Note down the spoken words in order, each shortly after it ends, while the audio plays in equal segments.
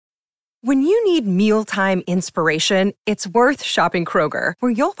When you need mealtime inspiration, it's worth shopping Kroger,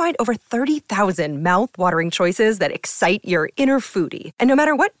 where you'll find over 30,000 mouth-watering choices that excite your inner foodie. And no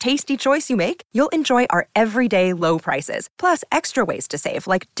matter what tasty choice you make, you'll enjoy our everyday low prices, plus extra ways to save,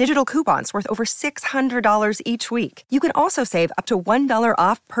 like digital coupons worth over $600 each week. You can also save up to $1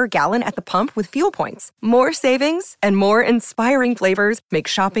 off per gallon at the pump with fuel points. More savings and more inspiring flavors make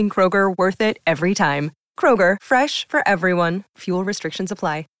shopping Kroger worth it every time. Kroger, fresh for everyone. Fuel restrictions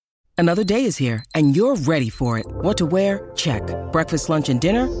apply. Another day is here, and you're ready for it. What to wear? Check. Breakfast, lunch, and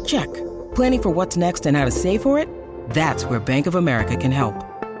dinner? Check. Planning for what's next and how to save for it? That's where Bank of America can help.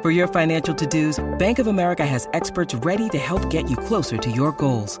 For your financial to-dos, Bank of America has experts ready to help get you closer to your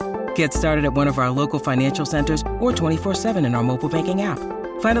goals. Get started at one of our local financial centers or 24/7 in our mobile banking app.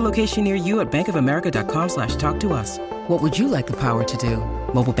 Find a location near you at bankofamerica.com/talktous. What would you like the power to do?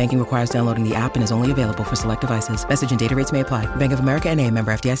 Mobile banking requires downloading the app and is only available for select devices. Message and data rates may apply. Bank of America N.A.,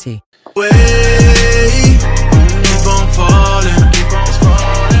 member FDIC. Keep on falling.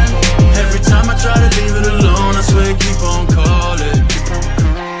 Every time I try to leave it alone, I swear keep on calling.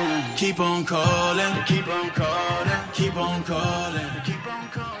 Keep on calling. Keep on calling. Keep on calling. Keep on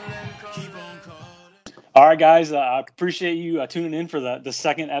calling. Keep on calling. All right, guys, I appreciate you tuning in for the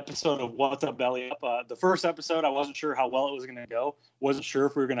second episode of What's Up Belly Up. The first episode, I wasn't sure how well it was going to go. Wasn't sure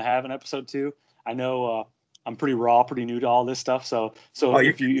if we were going to have an episode 2. I know I'm pretty raw, pretty new to all this stuff. So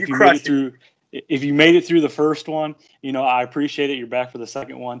if you made it through the first one, I appreciate it. You're back for the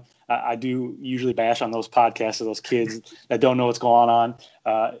second one. I do usually bash on those podcasts of those kids that don't know what's going on.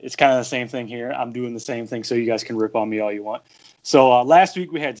 It's kind of the same thing here. I'm doing the same thing, so you guys can rip on me all you want. So last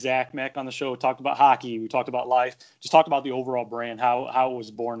week we had Zach Meck on the show. We talked about hockey. We talked about life. Just talked about the overall brand, how it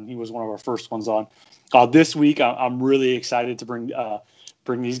was born. He was one of our first ones on. This week I'm really excited to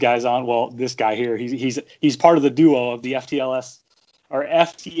bring these guys on. Well, this guy here, he's part of the duo of the FTLS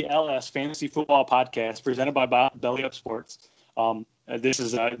Fantasy Football Podcast presented by Belly Up Sports. This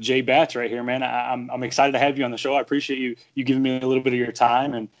is Jay Batts right here, man. I'm excited to have you on the show. I appreciate you giving me a little bit of your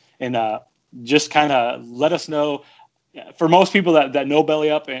time and just kind of let us know. For most people that know Belly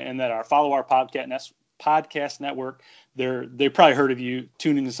Up and that follow our podcast network, they probably heard of you,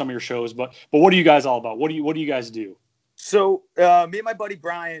 tuned into some of your shows. But what are you guys all about? What do you guys do? So me and my buddy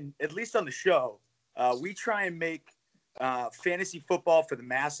Brian, at least on the show, we try and make fantasy football for the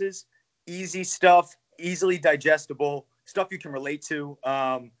masses, easy stuff, easily digestible stuff you can relate to.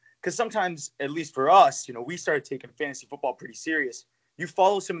 Because sometimes, at least for us, we started taking fantasy football pretty serious. You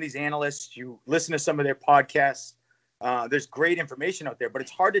follow some of these analysts, you listen to some of their podcasts. There's great information out there, but it's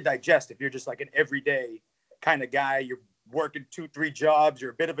hard to digest if you're just like an everyday kind of guy. You're working 2-3 jobs.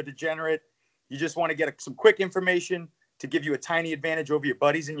 You're a bit of a degenerate. You just want to get some quick information to give you a tiny advantage over your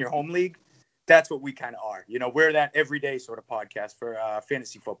buddies in your home league. That's what we kind of are. We're that everyday sort of podcast for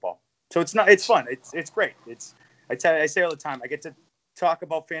fantasy football. So it's fun. It's great. I say all the time, I get to talk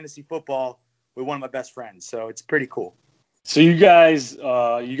about fantasy football with one of my best friends. So it's pretty cool. So you guys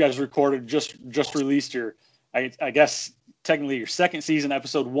recorded, just released your, I guess technically your second season,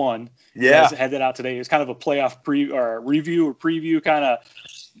 episode 1. Yeah. You guys had that out today. It was kind of a playoff preview,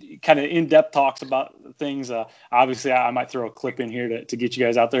 kind of in-depth talks about things. Obviously I might throw a clip in here to get you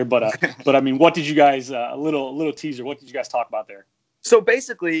guys out there, but I mean, what did you guys, a little teaser, what did you guys talk about there? So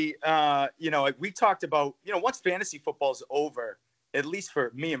basically, we talked about, once fantasy football is over, at least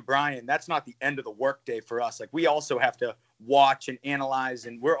for me and Brian, that's not the end of the workday for us. Like, we also have to watch and analyze,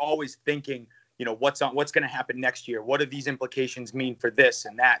 and we're always thinking, what's going to happen next year? What do these implications mean for this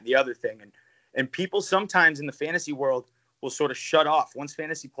and that and the other thing? And people sometimes in the fantasy world will sort of shut off. Once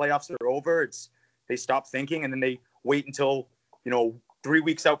fantasy playoffs are over, they stop thinking, and then they wait until, 3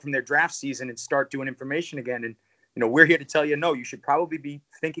 weeks out from their draft season and start doing information again. And, we're here to tell you, no, you should probably be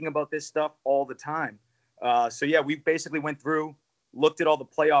thinking about this stuff all the time. So yeah, we basically went through, looked at all the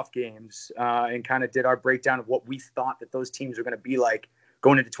playoff games and kind of did our breakdown of what we thought that those teams were going to be like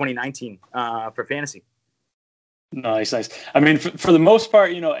going into 2019 for fantasy. Nice. I mean, for the most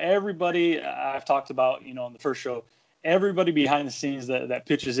part, everybody I've talked about, on the first show, everybody behind the scenes that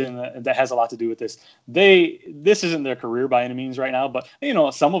pitches in that has a lot to do with this. This isn't their career by any means right now, but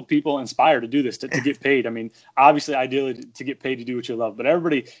some of people inspire to do this to get paid. I mean, obviously, ideally to get paid to do what you love, but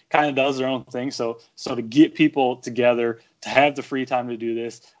everybody kind of does their own thing. So to get people together, to have the free time to do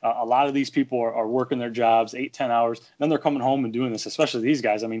this, a lot of these people are working their jobs 8-10 hours, then they're coming home and doing this. Especially these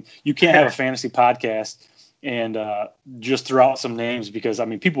guys. I mean, you can't have a fantasy podcast and just throw out some names because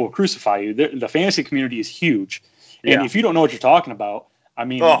people will crucify you. The fantasy community is huge. And if you don't know what you're talking about,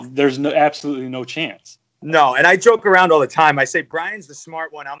 there's absolutely no chance. No, and I joke around all the time. I say Brian's the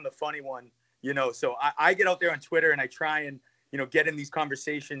smart one, I'm the funny one. So I get out there on Twitter and I try and get in these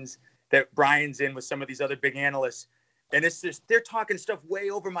conversations, that Brian's in with some of these other big analysts, and it's just they're talking stuff way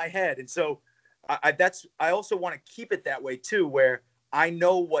over my head, and so I also want to keep it that way too, where I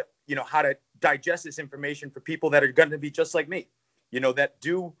know how to digest this information for people that are going to be just like me, that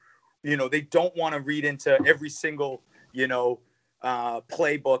do, they don't want to read into every single,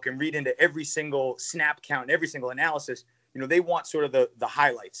 playbook and read into every single snap count and every single analysis. They want sort of the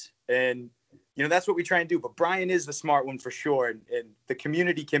highlights, and that's what we try and do. But Brian is the smart one for sure, and the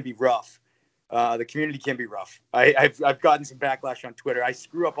community can be rough. I've gotten some backlash on Twitter. I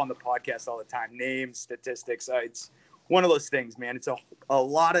screw up on the podcast all the time. Names, statistics. It's one of those things, man. It's a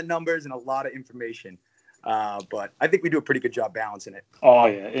lot of numbers and a lot of information. But I think we do a pretty good job balancing it. Oh,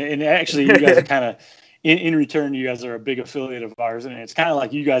 yeah. And actually, you guys are kind of, in return, you guys are a big affiliate of ours. And it's kind of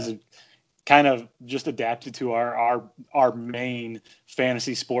like you guys have kind of just adapted to our main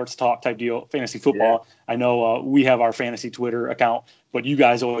fantasy sports talk type deal, fantasy football. Yeah. I know we have our fantasy Twitter account, but you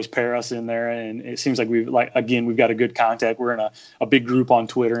guys always pair us in there. And it seems like we've got a good contact. We're in a big group on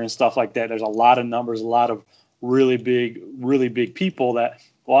Twitter and stuff like that. There's a lot of numbers, a lot of really big people that,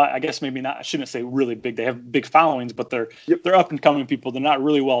 well, I guess maybe not, I shouldn't say really big. They have big followings, but they're up and coming people. They're not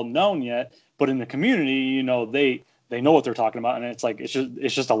really well known yet, but in the community, they know what they're talking about. And it's like, it's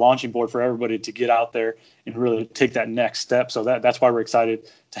just a launching board for everybody to get out there and really take that next step. So that's why we're excited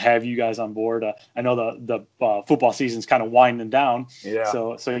to have you guys on board. I know the football season's kind of winding down. Yeah.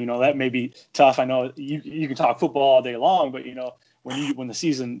 So, that may be tough. I know you can talk football all day long, but when the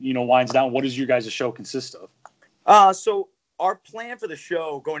season, winds down, what does your guys' show consist of? So our plan for the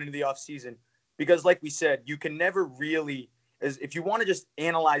show going into the off season, because like we said, you can never really, if you want to just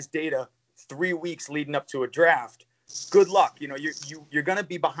analyze data 3 weeks leading up to a draft, good luck. You're going to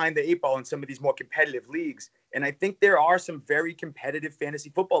be behind the 8 ball in some of these more competitive leagues. And I think there are some very competitive fantasy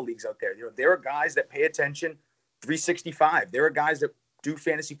football leagues out there. There are guys that pay attention 365. There are guys that do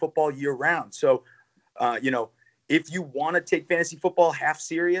fantasy football year round. So, if you want to take fantasy football half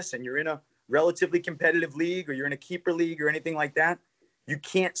serious and you're in a relatively competitive league or you're in a keeper league or anything like that, you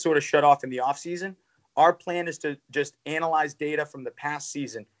can't sort of shut off in the off season. Our plan is to just analyze data from the past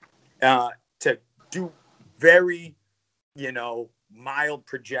season, to do very, mild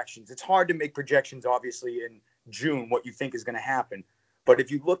projections. It's hard to make projections, obviously, in June, what you think is going to happen. But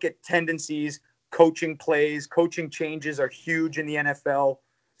if you look at tendencies, coaching plays, coaching changes are huge in the NFL.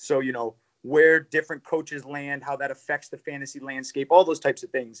 So, where different coaches land, how that affects the fantasy landscape, all those types of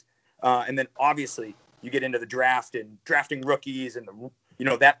things. And then obviously you get into the draft and drafting rookies and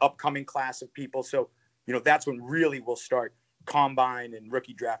that upcoming class of people. So, that's when really we'll start combine and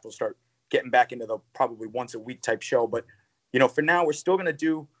rookie draft. We'll start getting back into the probably once a week type show. But, for now we're still going to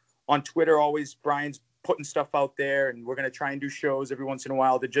do on Twitter. Always Brian's putting stuff out there, and we're going to try and do shows every once in a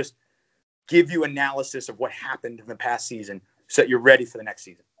while to just give you analysis of what happened in the past season so that you're ready for the next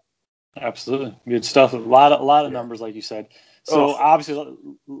season. Absolutely. Good stuff. A lot of numbers, like you said. So obviously,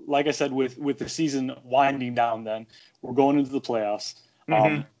 like I said, with the season winding down, then we're going into the playoffs.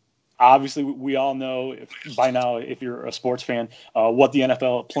 Mm-hmm. Obviously, we all know by now, if you're a sports fan, what the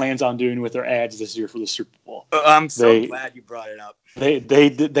NFL plans on doing with their ads this year for the Super Bowl. I'm so glad you brought it up.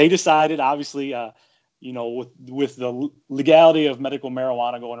 They decided, obviously, with the legality of medical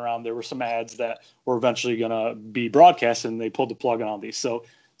marijuana going around, there were some ads that were eventually going to be broadcast, and they pulled the plug on all these. So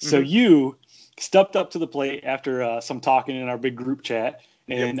you stepped up to the plate after some talking in our big group chat,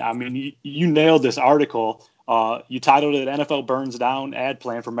 and I mean, you nailed this article. You titled it "NFL Burns Down Ad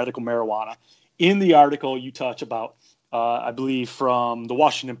Plan for Medical Marijuana." In the article, you touch about, I believe, from the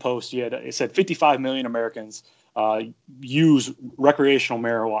Washington Post, it said 55 million Americans use recreational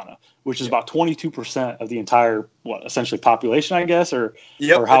marijuana, which is about 22% of the entire, essentially population, I guess, or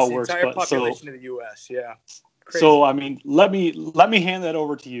how it works. The entire population of the U.S. Yeah. Crazy. So, I mean, let me hand that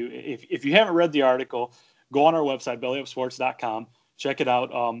over to you. If you haven't read the article, go on our website, bellyupsports.com, check it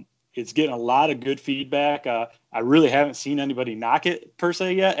out. It's getting a lot of good feedback. I really haven't seen anybody knock it per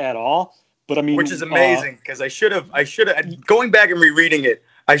se yet at all. But I mean, which is amazing, because I should have going back and rereading it.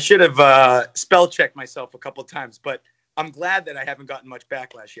 I should have spell checked myself a couple of times, but I'm glad that I haven't gotten much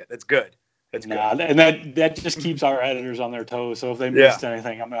backlash yet. That's good. That's good. And that just keeps our editors on their toes. So if they missed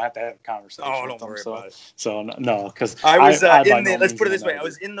anything, I'm gonna have to have a conversation. Oh, don't worry about it. So no, because I was let's put it this way: I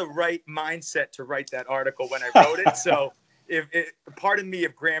was in the right mindset to write that article when I wrote it. So pardon me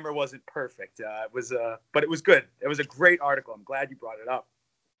if grammar wasn't perfect. But it was good. It was a great article. I'm glad you brought it up.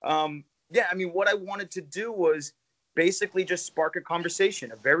 I mean, what I wanted to do was basically just spark a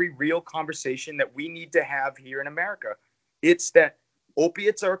conversation, a very real conversation that we need to have here in America. It's that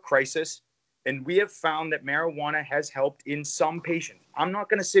opiates are a crisis, and we have found that marijuana has helped in some patients. I'm not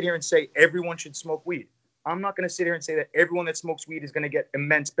going to sit here and say everyone should smoke weed. I'm not going to sit here and say that everyone that smokes weed is going to get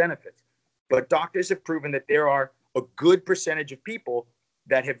immense benefits. But doctors have proven that there are a good percentage of people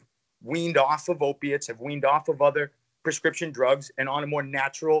that have weaned off of opiates, have weaned off of other prescription drugs and on a more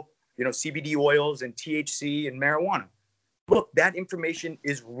natural, CBD oils and THC and marijuana. Look, that information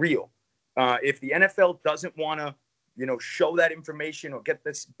is real. If the NFL doesn't want to, show that information or get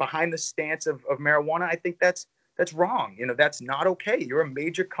this behind the stance of marijuana, I think that's wrong. That's not okay. You're a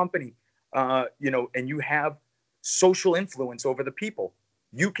major company, and you have social influence over the people.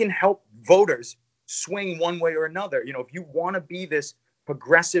 You can help voters swing one way or another. If you want to be this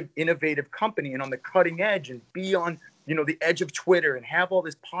progressive, innovative company and on the cutting edge and be on, the edge of Twitter and have all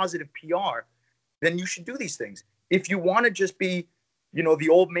this positive PR, then you should do these things. If you want to just be, the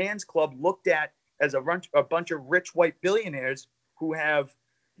old man's club looked at as a bunch of rich white billionaires who have,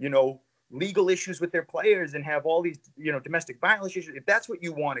 legal issues with their players and have all these, domestic violence issues, if that's what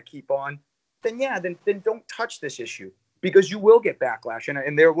you want to keep on, then don't touch this issue, because you will get backlash.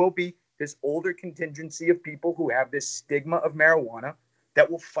 And there will be this older contingency of people who have this stigma of marijuana that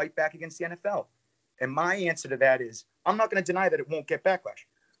will fight back against the NFL. And my answer to that is, I'm not going to deny that it won't get backlash.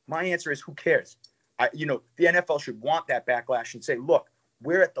 My answer is, who cares? The NFL should want that backlash and say, look,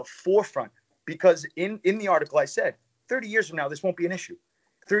 we're at the forefront, because in the article I said, 30 years from now, this won't be an issue.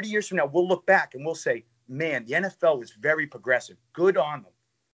 30 years from now, we'll look back and we'll say, man, the NFL was very progressive. Good on them.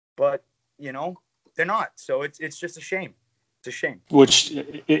 But, they're not. So it's just a shame. It's a shame. Which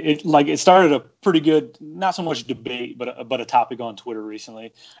it started a pretty good, not so much debate, but a topic on Twitter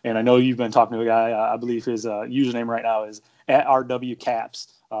recently. And I know you've been talking to a guy. I believe his username right now is @RWCaps.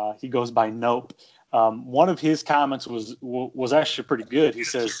 He goes by Nope. One of his comments was actually pretty good. He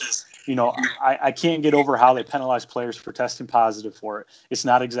says, I can't get over how they penalize players for testing positive for it. It's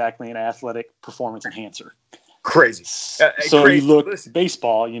not exactly an athletic performance enhancer. Crazy. So crazy. You look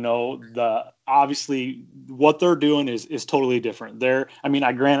baseball, obviously what they're doing is totally different.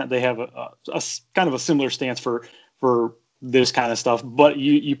 Granted they have a kind of a similar stance for this kind of stuff, but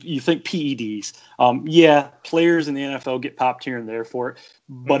you think PEDs, players in the NFL get popped here and there for it,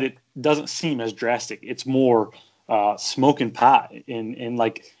 but it doesn't seem as drastic. It's more smoking pot and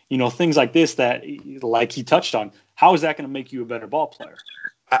things like this that, like he touched on. How is that going to make you a better ball player?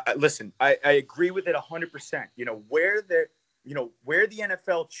 Listen, I agree with it 100%. Where the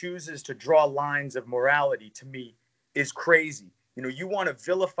NFL chooses to draw lines of morality, to me, is crazy. You want to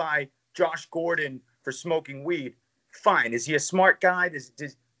vilify Josh Gordon for smoking weed. Fine. Is he a smart guy?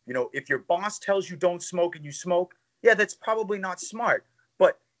 If your boss tells you don't smoke and you smoke, that's probably not smart.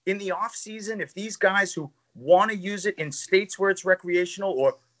 But in the off season, if these guys who want to use it in states where it's recreational,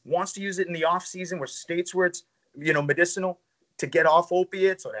 or wants to use it in the off season where states where it's, medicinal, to get off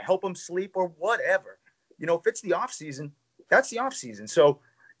opiates or to help them sleep or whatever, if it's the off season, that's the off season. So,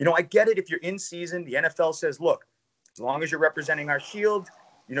 I get it. If you're in season, the NFL says, look, as long as you're representing our shield,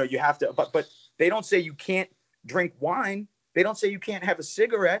 you have to, but they don't say you can't drink wine. They don't say you can't have a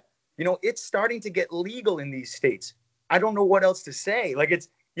cigarette. It's starting to get legal in these states. I don't know what else to say. Like, it's,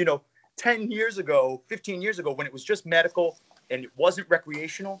 10 years ago, 15 years ago, when it was just medical and it wasn't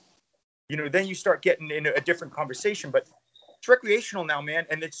recreational, then you start getting in a different conversation. But it's recreational now, man,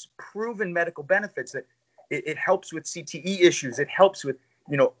 and it's proven medical benefits that it helps with CTE issues. It helps with,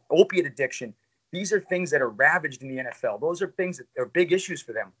 opiate addiction. These are things that are ravaged in the NFL. Those are things that are big issues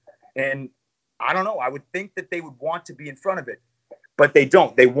for them. And I don't know. I would think that they would want to be in front of it, but they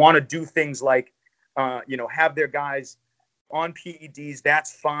don't. They want to do things like, have their guys on PEDs.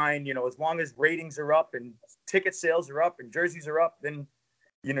 That's fine. As long as ratings are up and ticket sales are up and jerseys are up, then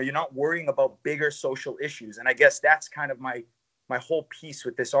you're not worrying about bigger social issues. And I guess that's kind of my whole piece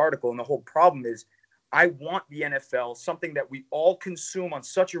with this article. And the whole problem is, I want the NFL, something that we all consume on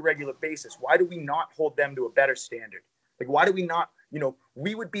such a regular basis. Why do we not hold them to a better standard? Like, why do we not,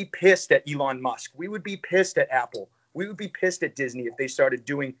 we would be pissed at Elon Musk. We would be pissed at Apple. We would be pissed at Disney if they started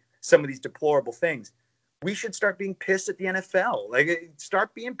doing some of these deplorable things. We should start being pissed at the NFL. Like,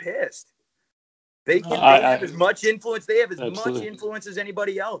 start being pissed. They have as much influence. They have as much influence as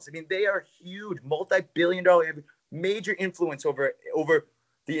anybody else. I mean, they are huge, multi-billion-dollar, major influence over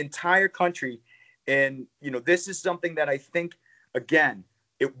the entire country. And, this is something that I think, again,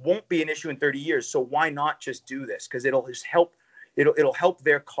 it won't be an issue in 30 years. So why not just do this? Because it'll just help. It'll help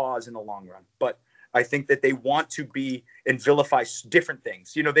their cause in the long run. But I think that they want to be and vilify different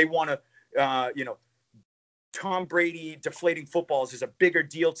things. They want to, Tom Brady deflating footballs is a bigger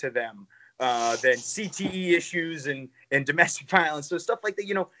deal to them than CTE issues and domestic violence. So stuff like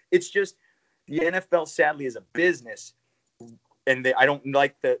that, it's just the NFL, sadly, is a business. And I don't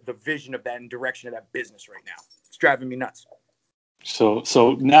like the vision of that and direction of that business right now. It's driving me nuts. So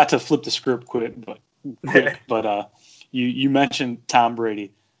not to flip the script quick, but quick, but you mentioned Tom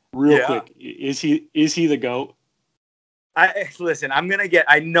Brady. Real quick, is he the GOAT? Listen,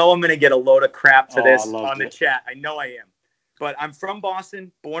 I know I'm gonna get a load of crap for this on the chat. I know I am. But I'm from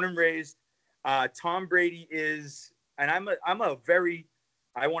Boston, born and raised. Tom Brady is, and I'm a very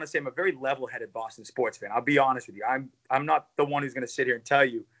level-headed Boston sports fan. I'll be honest with you. I'm not the one who's going to sit here and tell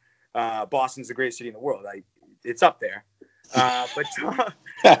you Boston's the greatest city in the world. It's up there.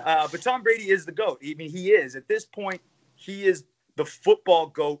 But Tom Brady is the GOAT. I mean, he is. At this point, he is the football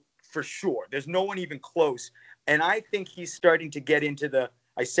GOAT for sure. There's no one even close. And I think he's starting to get into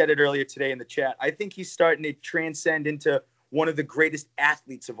I said it earlier today in the chat, I think he's starting to transcend into one of the greatest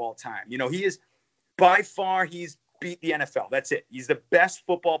athletes of all time. You know, he is by far, he's beat the NFL. That's it. He's the best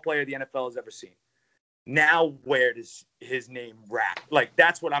football player the NFL has ever seen. Now, where does his name rank? Like,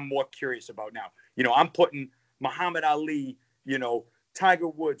 that's what I'm more curious about now. You know, I'm putting Muhammad Ali, you know, Tiger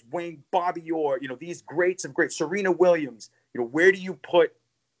Woods, Bobby Orr, you know, these greats of greats, Serena Williams. You know, where do you put,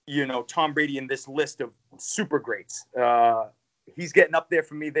 you know, Tom Brady in this list of super greats? He's getting up there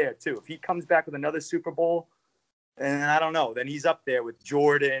for me there, too. If he comes back with another Super Bowl, and I don't know, then he's up there with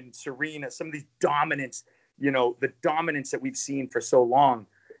Jordan, Serena, some of these dominance, you know, the dominance that we've seen for so long.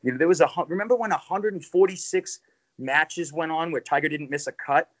 You know, there was remember when 146 matches went on where Tiger didn't miss a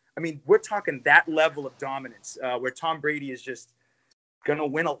cut? I mean, we're talking that level of dominance where Tom Brady is just going to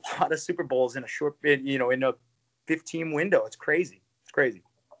win a lot of Super Bowls in a short, you know, in a 15 window. It's crazy. It's crazy.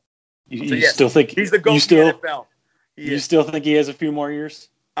 You still think he's the GOAT of the NFL? You still think he has a few more years?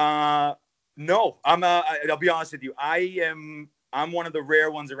 No, I'll be honest with you. I'm one of the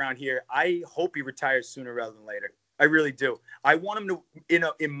rare ones around here. I hope he retires sooner rather than later. I really do. I want him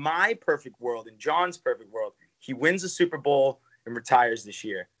to, in my perfect world, in John's perfect world, he wins a Super Bowl and retires this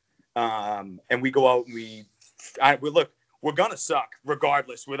year. And we go out and we look, we're going to suck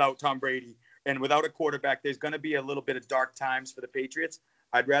regardless without Tom Brady and without a quarterback. There's going to be a little bit of dark times for the Patriots.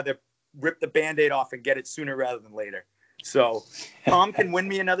 I'd rather rip the Band-Aid off and get it sooner rather than later. So Tom can win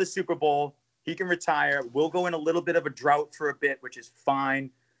me another Super Bowl. He can retire. We'll go in a little bit of a drought for a bit, which is fine.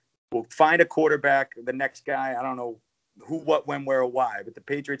 We'll find a quarterback, the next guy. I don't know who, what, when, where, or why, but the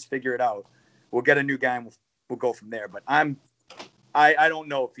Patriots figure it out. We'll get a new guy and we'll go from there. But I don't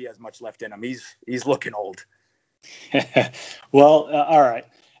know if he has much left in him. He's looking old. Well, all right.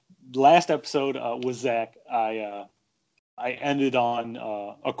 Last episode with Zach, I ended on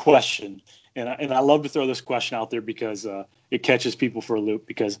a question. And I love to throw this question out there because it catches people for a loop,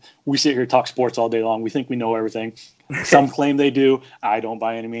 because we sit here and talk sports all day long. We think we know everything. Some claim they do. I don't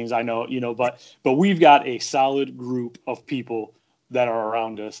by any means. I know, you know, but we've got a solid group of people that are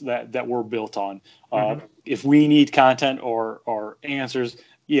around us that we're built on. If we need content or answers,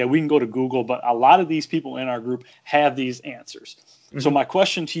 yeah, we can go to Google, but a lot of these people in our group have these answers. So my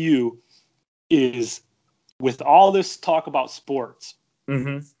question to you is, with all this talk about sports,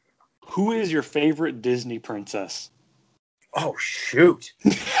 who is your favorite Disney princess? Oh, shoot.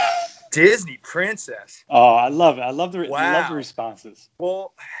 Disney princess. Oh, I love it. I love the responses.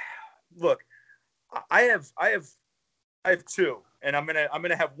 Well, look, I have two, and I'm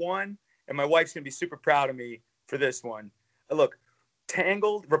gonna have one, and my wife's gonna be super proud of me for this one. Look,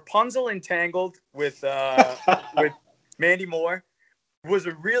 Rapunzel in Tangled with Mandy Moore she was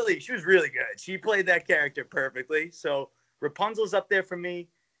really good. She played that character perfectly. So Rapunzel's up there for me.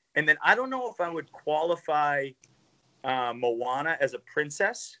 And then I don't know if I would qualify Moana as a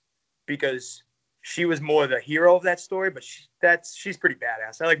princess, because she was more the hero of that story, but she's pretty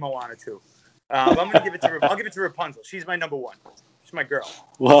badass. I like Moana too. I'm gonna give it to I'll give it to Rapunzel. She's my number one. She's my girl.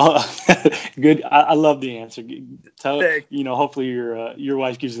 Well, good. I love the answer. Hopefully your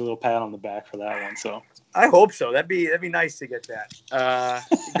wife gives you a little pat on the back for that one. So I hope so. That'd be nice to get that.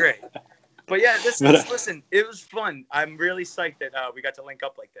 Great. But yeah, listen, it was fun. I'm really psyched that we got to link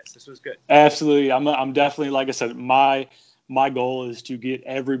up like this. This was good. Absolutely. I'm definitely, like I said, my goal is to get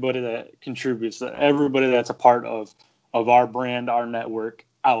everybody that contributes, everybody that's a part of our brand, our network,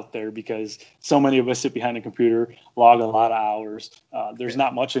 out there, because so many of us sit behind a computer, log a lot of hours. There's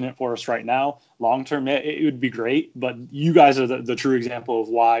not much in it for us right now. Long term, it would be great, but you guys are the true example of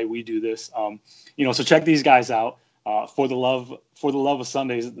why we do this. So check these guys out. For the love of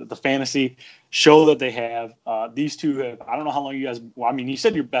Sundays, the fantasy show that they have. These two have, I don't know how long you guys, you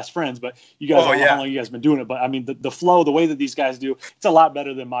said you're best friends, but you guys don't know how long you guys been doing it. But I mean, the flow, the way that these guys do, it's a lot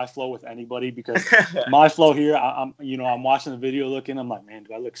better than my flow with anybody, because my flow here, I'm watching the video looking, I'm like, man,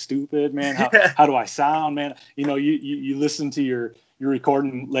 do I look stupid, man? How do I sound, man? You listen to your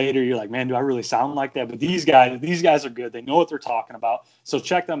recording later, you're like, man, do I really sound like that? But these guys are good. They know what they're talking about. So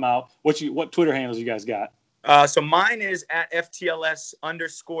check them out. What Twitter handles you guys got? So mine is at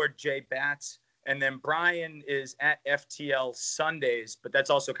FTLS_JBats. And then Brian is at FTL Sundays, but that's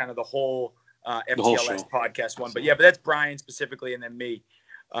also kind of the whole FTLS podcast one. But that's Brian specifically, and then me.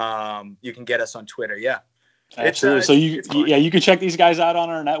 You can get us on Twitter. Yeah. Absolutely. So you can check these guys out on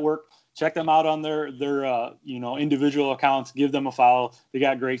our network. Check them out on their individual accounts. Give them a follow. They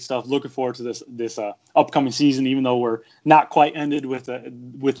got great stuff. Looking forward to this upcoming season, even though we're not quite ended with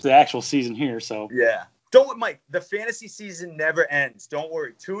the actual season here. So Mike, the fantasy season never ends. Don't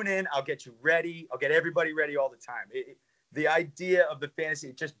worry. Tune in. I'll get you ready. I'll get everybody ready all the time. The idea of the fantasy,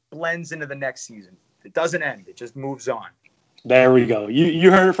 it just blends into the next season. It doesn't end. It just moves on. There we go.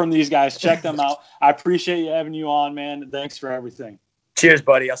 You heard it from these guys. Check them out. I appreciate you having you on, man. Thanks for everything. Cheers,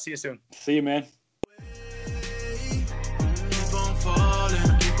 buddy. I'll see you soon. See you, man.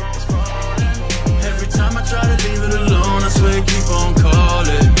 Every time I try to leave it alone, I swear keep on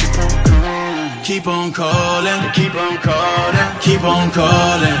calling. Keep on calling. Keep on calling. Keep on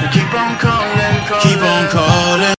calling. Keep on calling. Keep on calling.